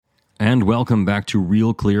And welcome back to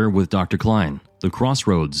Real Clear with Dr. Klein, the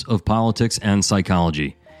crossroads of politics and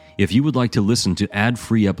psychology. If you would like to listen to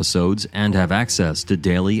ad-free episodes and have access to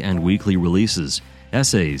daily and weekly releases,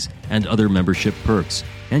 essays, and other membership perks,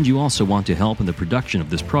 and you also want to help in the production of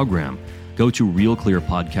this program, go to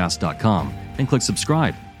realclearpodcast.com and click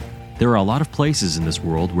subscribe. There are a lot of places in this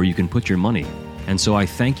world where you can put your money, and so I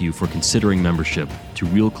thank you for considering membership to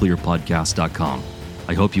realclearpodcast.com.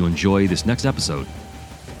 I hope you enjoy this next episode.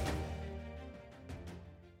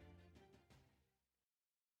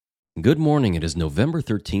 Good morning. It is November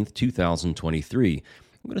 13th, 2023.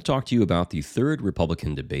 I'm going to talk to you about the third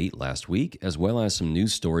Republican debate last week, as well as some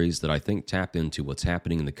news stories that I think tap into what's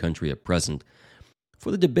happening in the country at present. For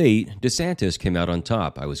the debate, DeSantis came out on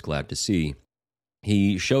top, I was glad to see.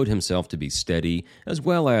 He showed himself to be steady, as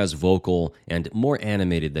well as vocal and more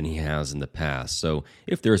animated than he has in the past. So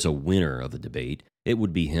if there's a winner of the debate, it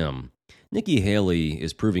would be him. Nikki Haley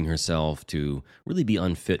is proving herself to really be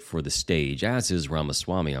unfit for the stage, as is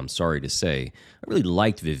Ramaswamy, I'm sorry to say. I really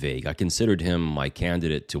liked Vivek. I considered him my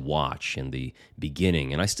candidate to watch in the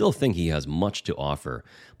beginning, and I still think he has much to offer.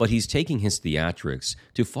 But he's taking his theatrics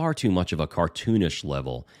to far too much of a cartoonish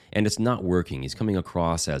level, and it's not working. He's coming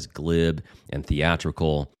across as glib and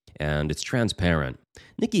theatrical, and it's transparent.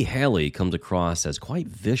 Nikki Haley comes across as quite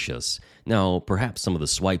vicious. Now, perhaps some of the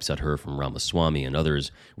swipes at her from Ramaswamy and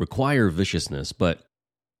others require viciousness, but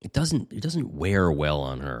it doesn't wear well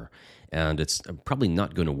on her, and it's probably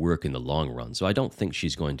not going to work in the long run. So I don't think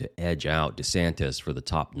she's going to edge out DeSantis for the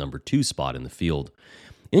top number 2 spot in the field.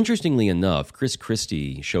 Interestingly enough, Chris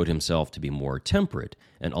Christie showed himself to be more temperate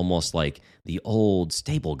and almost like the old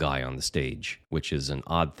stable guy on the stage, which is an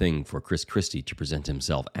odd thing for Chris Christie to present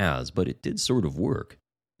himself as, but it did sort of work.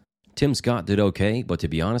 Tim Scott did okay, but to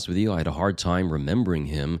be honest with you, I had a hard time remembering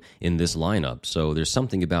him in this lineup, so there's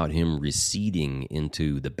something about him receding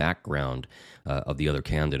into the background of the other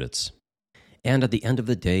candidates. And at the end of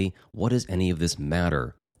the day, what does any of this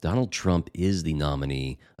matter? Donald Trump is the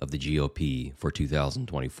nominee of the GOP for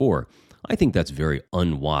 2024. I think that's very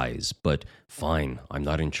unwise, but fine, I'm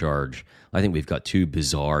not in charge. I think we've got 2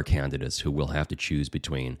 bizarre candidates who we'll have to choose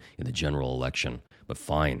between in the general election, but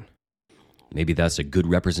fine. Maybe that's a good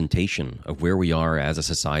representation of where we are as a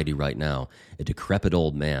society right now. A decrepit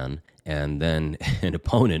old man and then an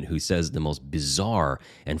opponent who says the most bizarre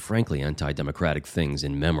and frankly anti-democratic things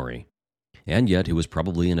in memory. And yet he was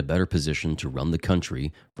probably in a better position to run the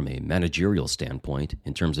country from a managerial standpoint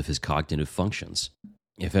in terms of his cognitive functions.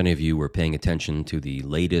 If any of you were paying attention to the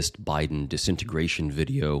latest Biden disintegration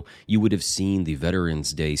video, you would have seen the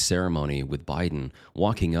Veterans Day ceremony with Biden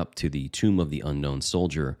walking up to the Tomb of the Unknown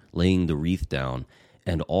Soldier, laying the wreath down,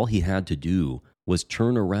 and all he had to do was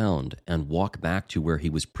turn around and walk back to where he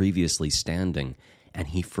was previously standing, and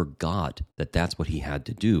he forgot that that's what he had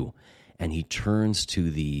to do. And he turns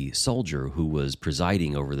to the soldier who was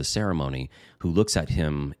presiding over the ceremony, who looks at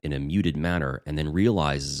him in a muted manner and then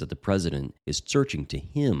realizes that the president is searching to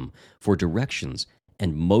him for directions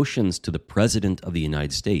and motions to the president of the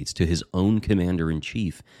United States, to his own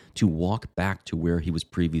commander-in-chief, to walk back to where he was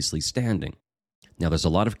previously standing. Now, there's a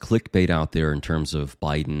lot of clickbait out there in terms of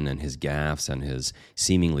Biden and his gaffes and his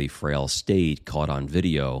seemingly frail state caught on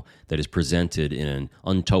video that is presented in an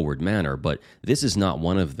untoward manner, but this is not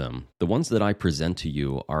one of them. The ones that I present to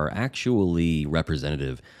you are actually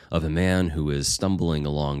representative of a man who is stumbling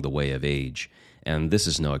along the way of age, and this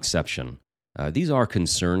is no exception. These are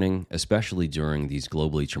concerning, especially during these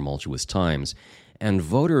globally tumultuous times, and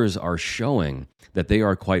voters are showing that they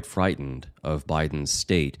are quite frightened of Biden's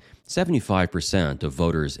state. 75% of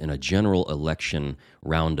voters in a general election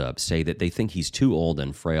roundup say that they think he's too old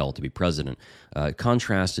and frail to be president,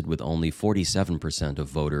 contrasted with only 47% of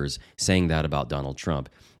voters saying that about Donald Trump.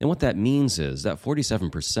 And what that means is that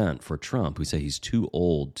 47% for Trump, who say he's too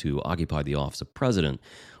old to occupy the office of president,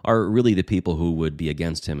 are really the people who would be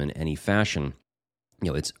against him in any fashion. You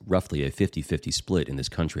know, it's roughly a 50-50 split in this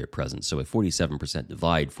country at present. So a 47%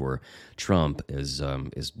 divide for Trump is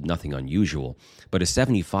nothing unusual. But a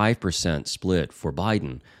 75% split for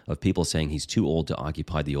Biden of people saying he's too old to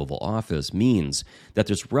occupy the Oval Office means that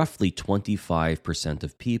there's roughly 25%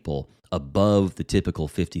 of people above the typical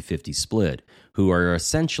 50-50 split who are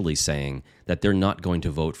essentially saying that they're not going to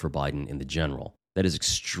vote for Biden in the general. That is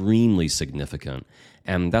extremely significant.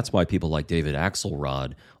 And that's why people like David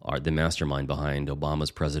Axelrod are the mastermind behind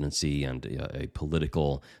Obama's presidency and a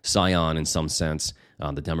political scion in some sense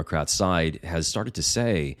on the Democrat side has started to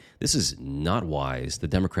say, this is not wise. The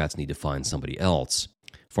Democrats need to find somebody else.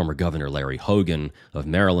 Former Governor Larry Hogan of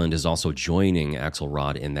Maryland is also joining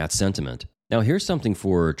Axelrod in that sentiment. Now, here's something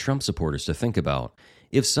for Trump supporters to think about.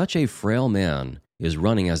 If such a frail man is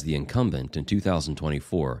running as the incumbent in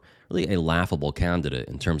 2024, really a laughable candidate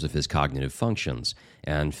in terms of his cognitive functions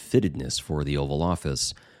and fittedness for the Oval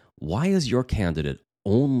Office, why is your candidate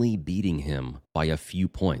only beating him by a few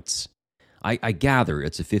points? I gather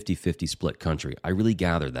it's a 50-50 split country. I really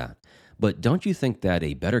gather that. But don't you think that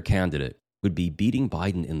a better candidate would be beating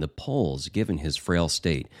Biden in the polls, given his frail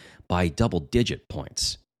state, by double-digit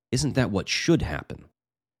points? Isn't that what should happen?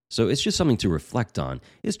 So it's just something to reflect on.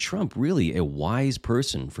 Is Trump really a wise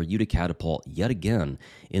person for you to catapult yet again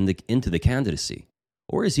into the candidacy?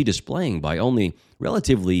 Or is he displaying by only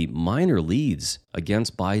relatively minor leads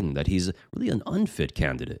against Biden that he's really an unfit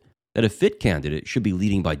candidate? That a fit candidate should be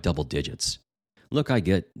leading by double digits? Look, I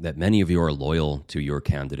get that many of you are loyal to your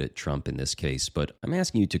candidate, Trump in this case, but I'm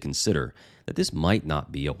asking you to consider that this might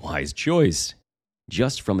not be a wise choice.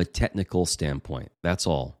 Just from a technical standpoint, that's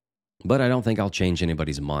all. But I don't think I'll change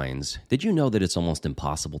anybody's minds. Did you know that it's almost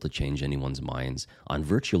impossible to change anyone's minds on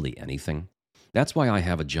virtually anything? That's why I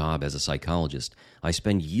have a job as a psychologist. I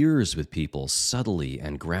spend years with people subtly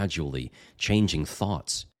and gradually changing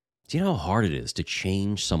thoughts. Do you know how hard it is to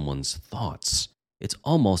change someone's thoughts? It's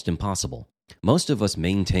almost impossible. Most of us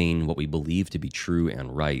maintain what we believe to be true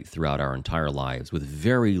and right throughout our entire lives with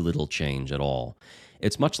very little change at all.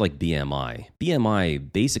 It's much like BMI.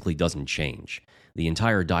 BMI basically doesn't change. The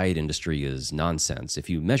entire diet industry is nonsense. If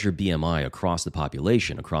you measure BMI across the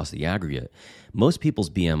population, across the aggregate, most people's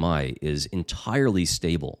BMI is entirely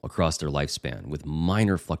stable across their lifespan with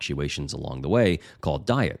minor fluctuations along the way called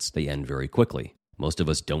diets. They end very quickly. Most of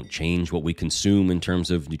us don't change what we consume in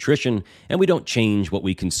terms of nutrition, and we don't change what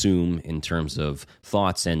we consume in terms of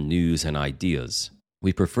thoughts and news and ideas.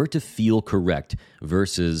 We prefer to feel correct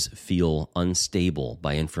versus feel unstable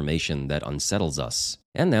by information that unsettles us.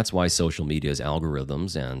 And that's why social media's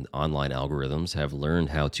algorithms and online algorithms have learned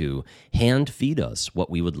how to hand feed us what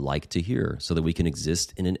we would like to hear so that we can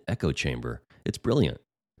exist in an echo chamber. It's brilliant.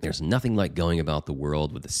 There's nothing like going about the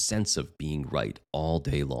world with a sense of being right all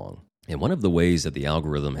day long. And one of the ways that the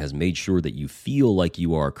algorithm has made sure that you feel like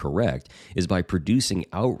you are correct is by producing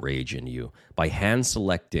outrage in you, by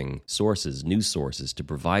hand-selecting sources, news sources, to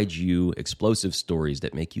provide you explosive stories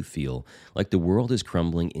that make you feel like the world is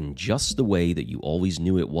crumbling in just the way that you always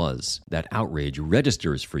knew it was. That outrage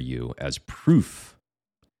registers for you as proof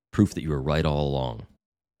that you were right all along.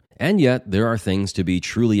 And yet, there are things to be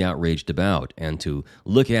truly outraged about and to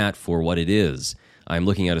look at for what it is. I'm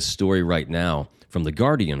looking at a story right now from The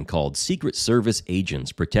Guardian called Secret Service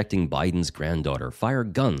Agents Protecting Biden's Granddaughter Fire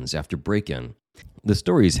Guns After Break-In. The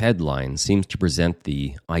story's headline seems to present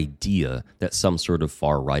the idea that some sort of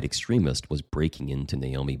far-right extremist was breaking into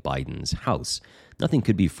Naomi Biden's house. Nothing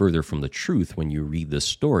could be further from the truth when you read this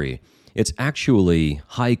story. It's actually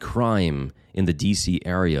high crime in the D.C.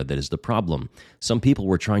 area that is the problem. Some people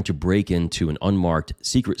were trying to break into an unmarked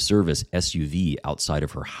Secret Service SUV outside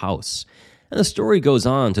of her house. And the story goes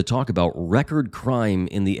on to talk about record crime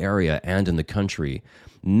in the area and in the country.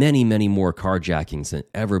 Many, many more carjackings than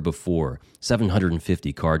ever before.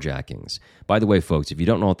 750 carjackings. By the way, folks, if you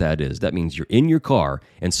don't know what that is, that means you're in your car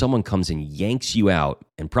and someone comes and yanks you out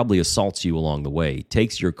and probably assaults you along the way,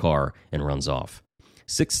 takes your car and runs off.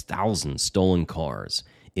 6,000 stolen cars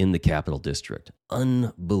in the Capital District.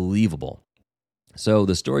 Unbelievable. So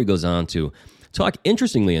the story goes on to talk,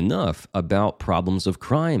 interestingly enough, about problems of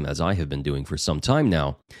crime, as I have been doing for some time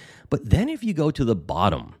now. But then if you go to the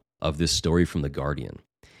bottom of this story from The Guardian,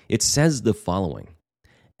 it says the following.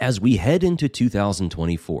 As we head into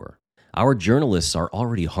 2024, our journalists are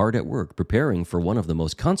already hard at work preparing for one of the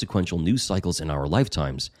most consequential news cycles in our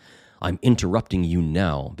lifetimes. I'm interrupting you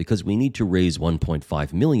now because we need to raise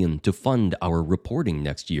 $1.5 million to fund our reporting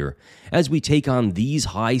next year as we take on these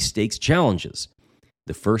high-stakes challenges.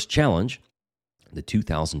 The first challenge, the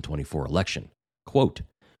 2024 election. Quote,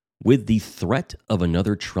 with the threat of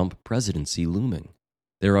another Trump presidency looming,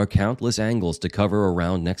 there are countless angles to cover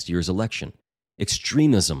around next year's election.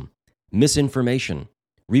 Extremism, misinformation,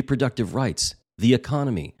 reproductive rights, the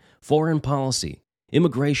economy, foreign policy,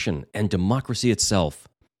 immigration, and democracy itself.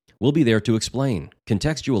 We'll be there to explain,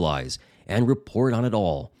 contextualize, and report on it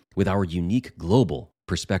all with our unique global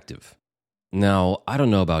perspective. Now, I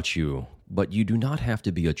don't know about you, but you do not have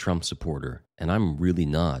to be a Trump supporter, and I'm really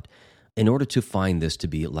not, in order to find this to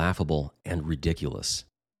be laughable and ridiculous.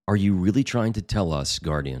 Are you really trying to tell us,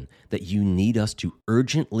 Guardian, that you need us to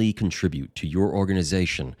urgently contribute to your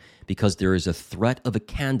organization because there is a threat of a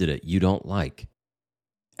candidate you don't like?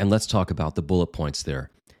 And let's talk about the bullet points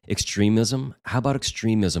there. Extremism? How about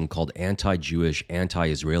extremism called anti-Jewish,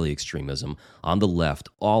 anti-Israeli extremism on the left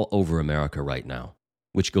all over America right now,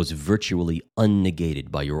 which goes virtually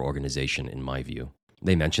unnegated by your organization, in my view.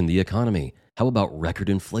 They mention the economy. How about record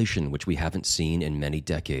inflation, which we haven't seen in many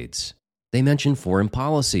decades? They mention foreign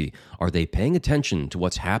policy. Are they paying attention to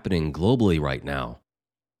what's happening globally right now?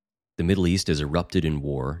 The Middle East has erupted in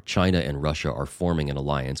war. China and Russia are forming an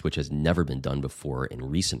alliance, which has never been done before in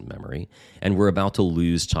recent memory. And we're about to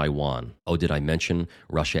lose Taiwan. Oh, did I mention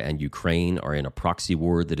Russia and Ukraine are in a proxy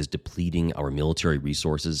war that is depleting our military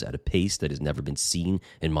resources at a pace that has never been seen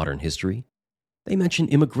in modern history? They mention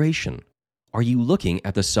immigration. Are you looking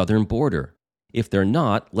at the southern border? If they're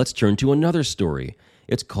not, let's turn to another story.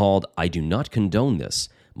 It's called I Do Not Condone This.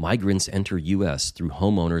 Migrants Enter U.S. Through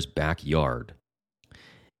Homeowner's Backyard.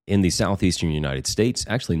 In the southeastern United States,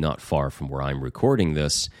 actually not far from where I'm recording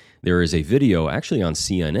this, there is a video, actually on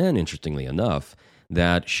CNN, interestingly enough,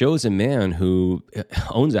 that shows a man who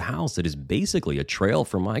owns a house that is basically a trail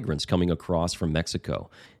for migrants coming across from Mexico.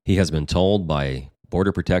 He has been told by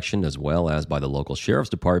Border Protection as well as by the local sheriff's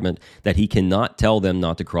department that he cannot tell them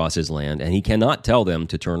not to cross his land and he cannot tell them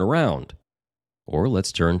to turn around. Or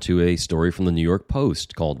let's turn to a story from the New York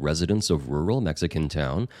Post called Residents of Rural Mexican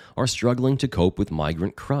Town Are Struggling to Cope with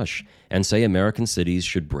Migrant Crush and Say American Cities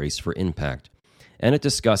Should Brace for Impact. And it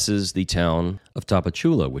discusses the town of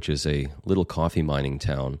Tapachula, which is a little coffee mining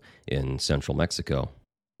town in central Mexico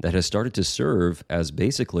that has started to serve as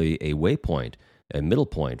basically a waypoint, a middle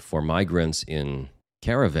point for migrants in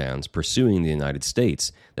caravans pursuing the United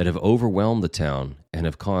States that have overwhelmed the town and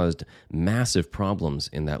have caused massive problems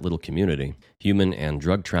in that little community. Human and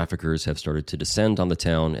drug traffickers have started to descend on the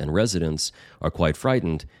town, and residents are quite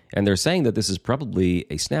frightened, and they're saying that this is probably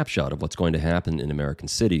a snapshot of what's going to happen in American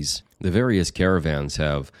cities. The various caravans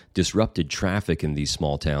have disrupted traffic in these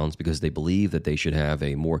small towns because they believe that they should have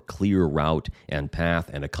a more clear route and path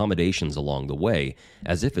and accommodations along the way,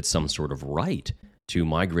 as if it's some sort of right to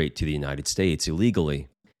migrate to the United States illegally.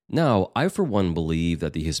 Now, I for one believe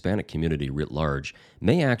that the Hispanic community writ large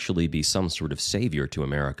may actually be some sort of savior to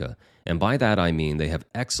America, and by that I mean they have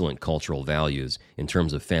excellent cultural values in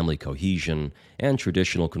terms of family cohesion and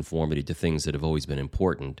traditional conformity to things that have always been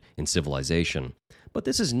important in civilization. But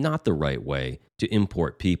this is not the right way to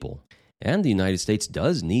import people. And the United States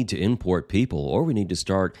does need to import people, or we need to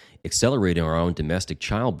start accelerating our own domestic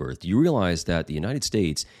childbirth. Do you realize that the United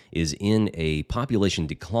States is in a population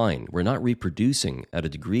decline? We're not reproducing at a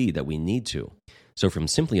degree that we need to. So from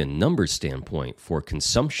simply a numbers standpoint, for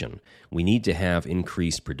consumption, we need to have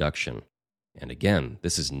increased production. And again,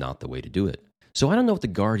 this is not the way to do it. So I don't know what The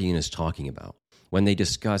Guardian is talking about when they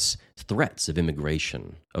discuss threats of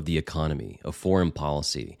immigration, of the economy, of foreign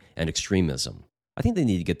policy, and extremism. I think they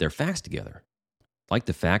need to get their facts together. Like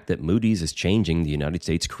the fact that Moody's is changing the United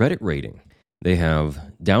States credit rating. They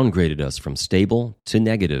have downgraded us from stable to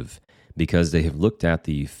negative because they have looked at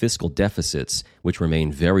the fiscal deficits, which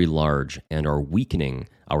remain very large and are weakening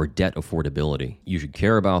our debt affordability. You should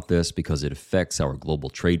care about this because it affects our global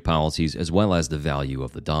trade policies as well as the value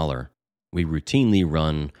of the dollar. We routinely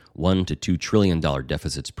run $1 to $2 trillion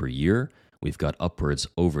deficits per year. We've got upwards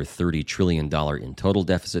over $30 trillion in total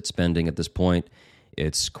deficit spending at this point.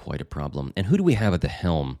 It's quite a problem. And who do we have at the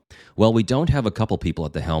helm? Well, we don't have a couple people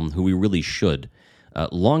at the helm who we really should.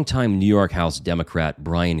 Longtime New York House Democrat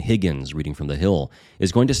Brian Higgins, reading from the Hill,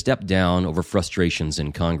 is going to step down over frustrations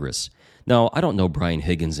in Congress. Now, I don't know Brian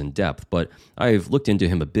Higgins in depth, but I've looked into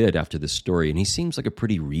him a bit after this story, and he seems like a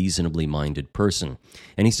pretty reasonably minded person.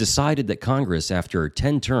 And he's decided that Congress, after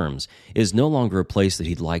 10 terms, is no longer a place that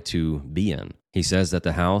he'd like to be in. He says that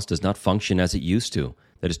the House does not function as it used to,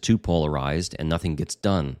 that it's too polarized and nothing gets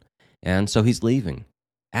done. And so he's leaving.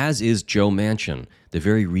 As is Joe Manchin, the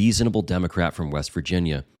very reasonable Democrat from West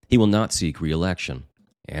Virginia. He will not seek re-election.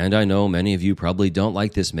 And I know many of you probably don't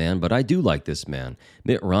like this man, but I do like this man.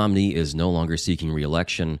 Mitt Romney is no longer seeking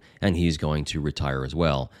re-election, and he's going to retire as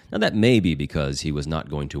well. Now, that may be because he was not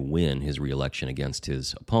going to win his re-election against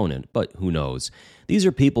his opponent, but who knows? These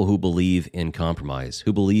are people who believe in compromise,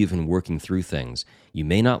 who believe in working through things. You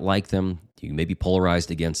may not like them. You may be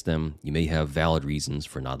polarized against them. You may have valid reasons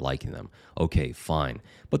for not liking them. Okay, fine.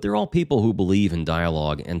 But they're all people who believe in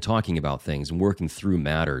dialogue and talking about things and working through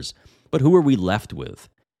matters. But who are we left with?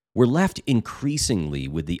 We're left increasingly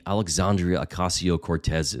with the Alexandria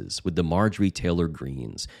Ocasio-Cortezes, with the Marjorie Taylor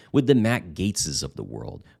Greens, with the Matt Gaetzes of the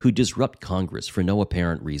world, who disrupt Congress for no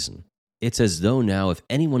apparent reason. It's as though now if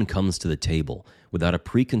anyone comes to the table without a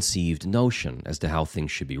preconceived notion as to how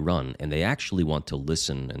things should be run, and they actually want to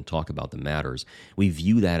listen and talk about the matters, we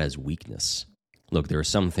view that as weakness. Look, there are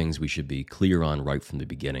some things we should be clear on right from the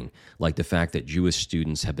beginning, like the fact that Jewish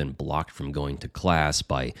students have been blocked from going to class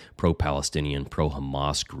by pro-Palestinian,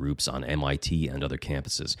 pro-Hamas groups on MIT and other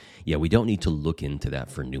campuses. Yeah, we don't need to look into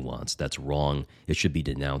that for nuance. That's wrong. It should be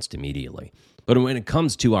denounced immediately. But when it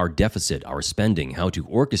comes to our deficit, our spending, how to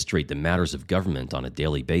orchestrate the matters of government on a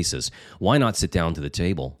daily basis, why not sit down to the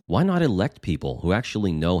table? Why not elect people who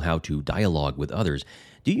actually know how to dialogue with others?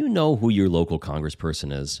 Do you know who your local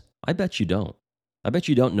congressperson is? I bet you don't. I bet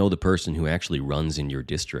you don't know the person who actually runs in your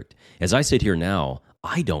district. As I sit here now,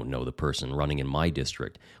 I don't know the person running in my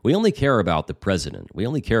district. We only care about the president. We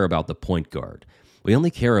only care about the point guard. We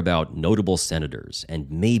only care about notable senators and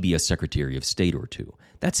maybe a secretary of state or two.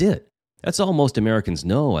 That's it. That's all most Americans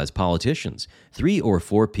know as politicians. 3 or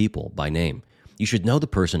 4 people by name. You should know the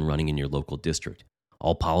person running in your local district.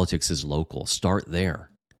 All politics is local. Start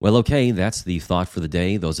there. Well, okay, that's the thought for the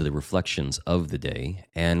day. Those are the reflections of the day.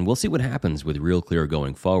 And we'll see what happens with Real Clear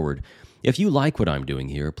going forward. If you like what I'm doing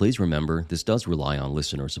here, please remember this does rely on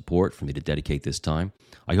listener support for me to dedicate this time.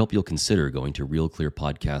 I hope you'll consider going to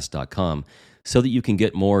realclearpodcast.com so that you can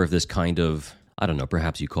get more of this kind of, I don't know,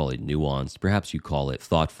 perhaps you call it nuanced, perhaps you call it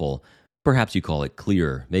thoughtful, perhaps you call it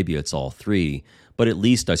clear, maybe it's all 3, but at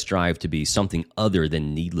least I strive to be something other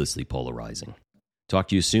than needlessly polarizing. Talk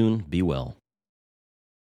to you soon. Be well.